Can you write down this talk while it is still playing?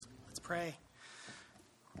pray.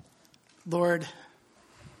 Lord,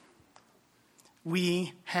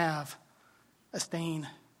 we have a stain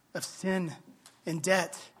of sin and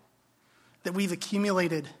debt that we've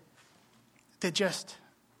accumulated that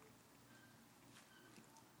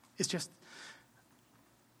is just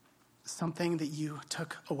something that you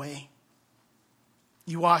took away.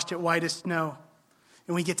 You washed it white as snow,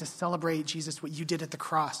 and we get to celebrate, Jesus, what you did at the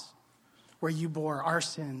cross, where you bore our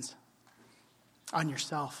sins on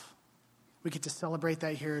yourself. We get to celebrate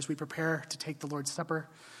that here as we prepare to take the Lord's Supper.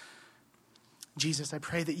 Jesus, I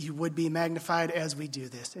pray that you would be magnified as we do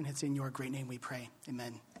this, and it's in your great name we pray.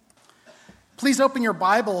 Amen. Please open your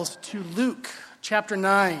Bibles to Luke chapter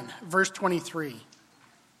 9, verse 23.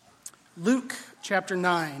 Luke chapter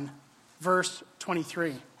 9, verse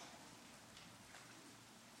 23.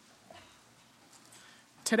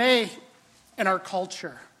 Today, in our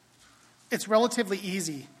culture, it's relatively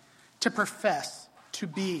easy to profess to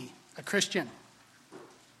be a Christian.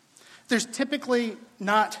 There's typically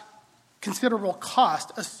not considerable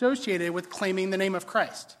cost associated with claiming the name of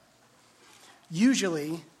Christ.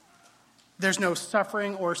 Usually, there's no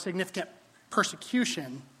suffering or significant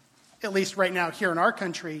persecution, at least right now here in our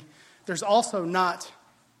country. There's also not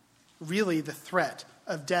really the threat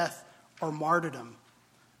of death or martyrdom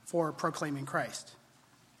for proclaiming Christ.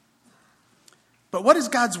 But what does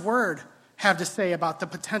God's word have to say about the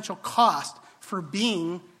potential cost for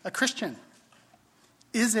being a Christian?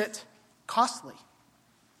 Is it costly?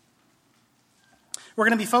 We're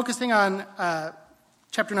going to be focusing on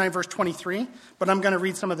chapter 9, verse 23, but I'm going to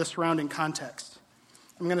read some of the surrounding context.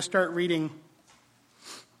 I'm going to start reading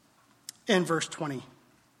in verse 20.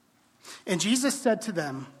 And Jesus said to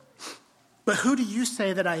them, "But who do you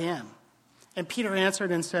say that I am?" And Peter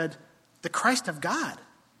answered and said, "The Christ of God."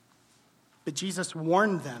 But Jesus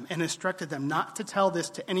warned them and instructed them not to tell this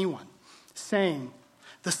to anyone, saying,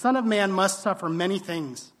 "The Son of Man must suffer many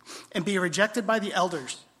things and be rejected by the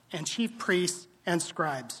elders and chief priests and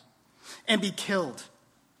scribes, and be killed,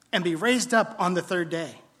 and be raised up on the third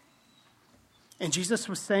day." And Jesus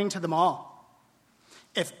was saying to them all,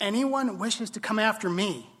 "If anyone wishes to come after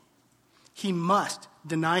me, he must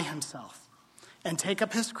deny himself and take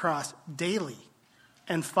up his cross daily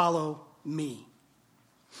and follow me.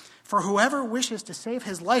 For whoever wishes to save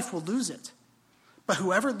his life will lose it, but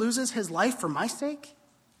whoever loses his life for my sake,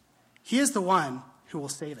 he is the one who will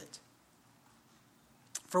save it.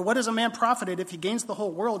 For what is a man profited if he gains the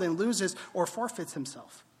whole world and loses or forfeits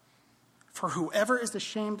himself? For whoever is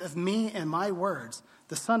ashamed of me and my words,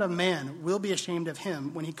 the Son of Man will be ashamed of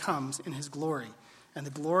him when he comes in his glory, and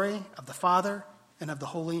the glory of the Father and of the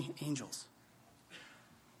holy angels."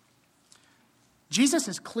 Jesus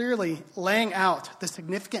is clearly laying out the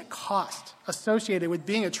significant cost associated with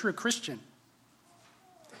being a true Christian.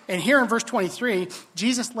 And here in verse 23,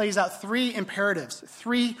 Jesus lays out three imperatives,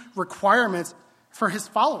 three requirements for his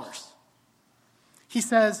followers. He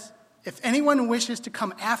says, if anyone wishes to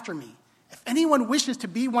come after me, if anyone wishes to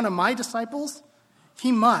be one of my disciples,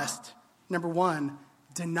 he must, number one,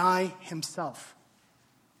 deny himself.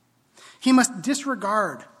 He must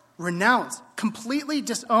disregard, renounce, completely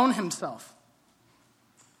disown himself.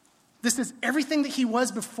 This is everything that he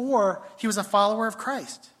was before he was a follower of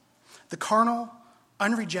Christ. The carnal,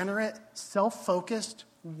 unregenerate, self-focused,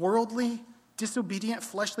 worldly, disobedient,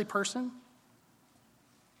 fleshly person.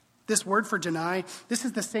 This word for deny, this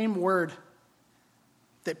is the same word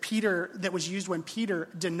that was used when Peter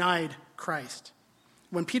denied Christ.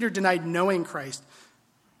 When Peter denied knowing Christ.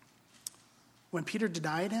 When Peter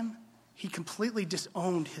denied him, he completely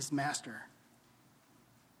disowned his master.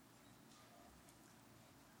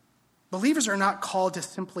 Believers are not called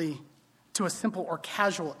to a simple or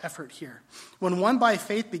casual effort here. When one by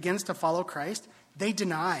faith begins to follow Christ, they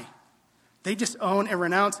deny. They disown and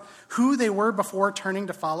renounce who they were before turning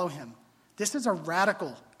to follow him. This is a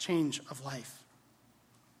radical change of life.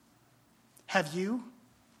 Have you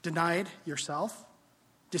denied yourself,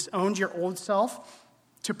 disowned your old self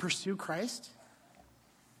to pursue Christ?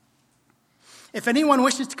 If anyone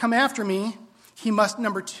wishes to come after me, he must,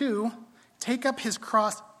 number two, take up his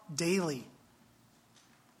cross daily.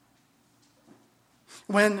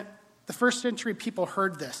 When the first century people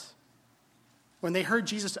heard this, when they heard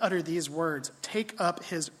Jesus utter these words, take up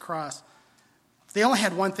his cross, they only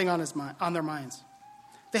had one thing on their minds.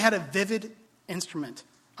 They had a vivid instrument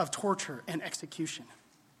of torture and execution.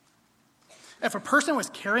 If a person was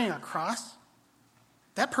carrying a cross,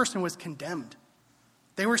 that person was condemned.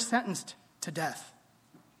 They were sentenced to death.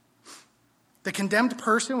 The condemned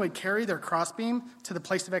person would carry their crossbeam to the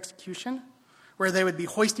place of execution, where they would be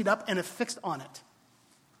hoisted up and affixed on it,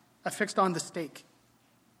 affixed on the stake.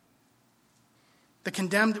 The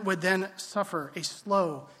condemned would then suffer a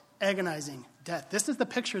slow, agonizing death. This is the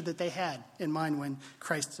picture that they had in mind when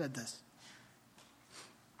Christ said this.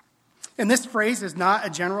 And this phrase is not a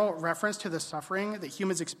general reference to the suffering that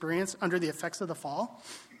humans experience under the effects of the fall.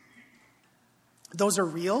 Those are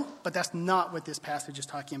real, but that's not what this passage is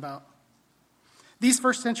talking about. These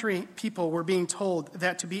first century people were being told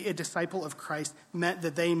that to be a disciple of Christ meant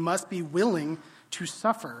that they must be willing to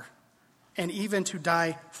suffer and even to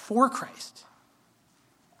die for Christ.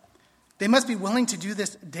 They must be willing to do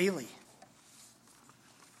this daily.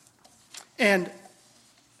 And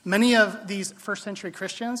many of these first century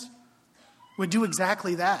Christians would do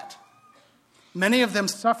exactly that. Many of them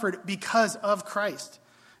suffered because of Christ.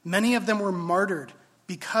 Many of them were martyred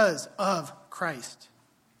because of Christ.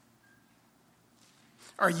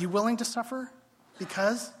 Are you willing to suffer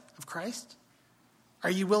because of Christ?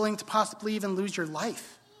 Are you willing to possibly even lose your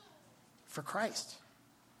life for Christ,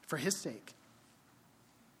 for his sake?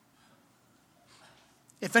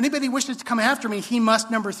 If anybody wishes to come after me, he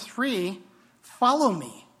must, number 3, follow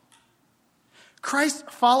me. Christ's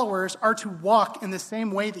followers are to walk in the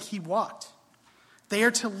same way that he walked. They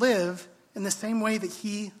are to live in the same way that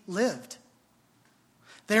he lived.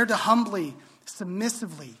 They are to humbly,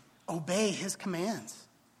 submissively obey his commands.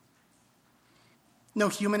 No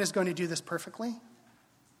human is going to do this perfectly.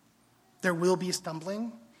 There will be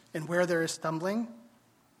stumbling, and where there is stumbling,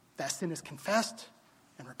 that sin is confessed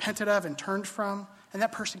and repented of and turned from, and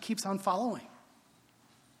that person keeps on following.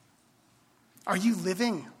 Are you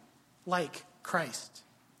living like Christ?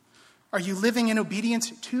 Are you living in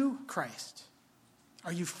obedience to Christ?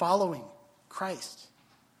 Are you following Christ?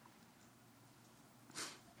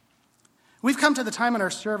 We've come to the time in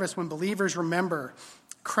our service when believers remember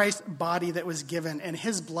Christ's body that was given and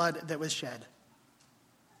his blood that was shed.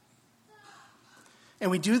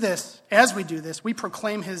 And we do this, as we do this, we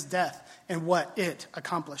proclaim his death and what it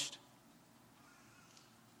accomplished.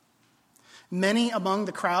 Many among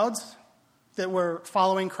the crowds that were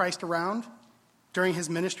following Christ around during his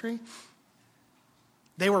ministry,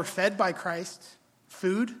 they were fed by Christ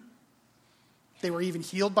food. They were even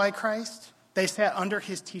healed by Christ. They sat under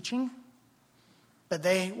his teaching. But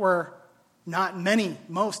they were not,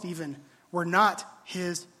 most even, were not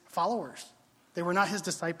his followers. They were not his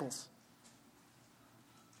disciples.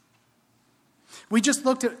 We just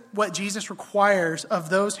looked at what Jesus requires of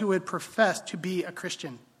those who would profess to be a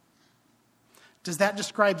Christian. Does that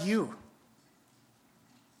describe you?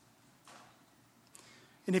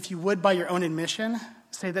 And if you would, by your own admission,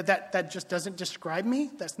 say that just doesn't describe me,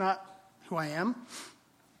 that's not who I am,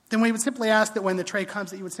 then we would simply ask that when the tray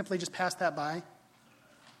comes that you would simply just pass that by.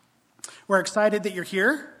 We're excited that you're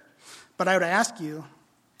here, but I would ask you,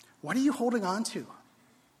 what are you holding on to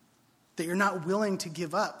that you're not willing to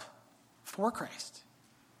give up for Christ?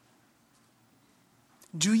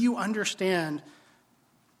 Do you understand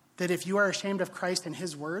that if you are ashamed of Christ and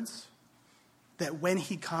his words, that when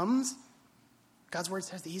he comes, God's word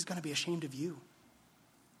says that he's going to be ashamed of you?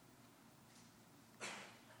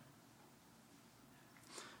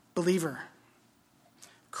 Believer,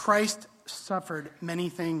 Christ suffered many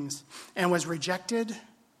things and was rejected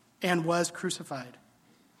and was crucified.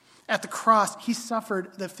 At the cross, he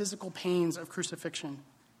suffered the physical pains of crucifixion.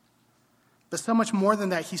 But so much more than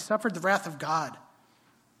that, he suffered the wrath of God.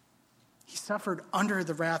 He suffered under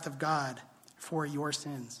the wrath of God for your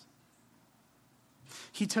sins.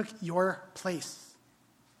 He took your place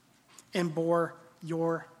and bore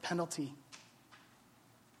your penalty.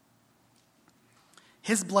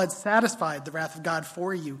 His blood satisfied the wrath of God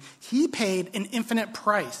for you. He paid an infinite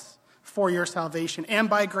price for your salvation, and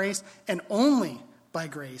by grace, and only by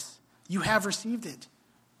grace, you have received it.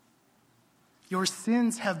 Your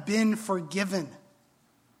sins have been forgiven.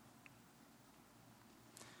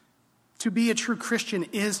 To be a true Christian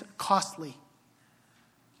is costly.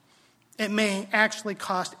 It may actually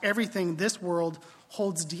cost everything this world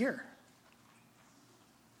holds dear.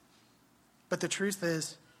 But the truth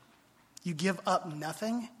is, you give up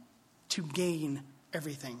nothing to gain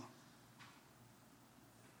everything.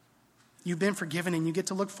 You've been forgiven, and you get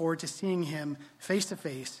to look forward to seeing him face to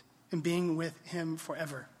face and being with him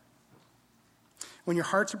forever. When your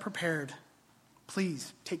hearts are prepared,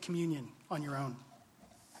 please take communion on your own.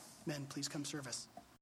 Men, please come serve us.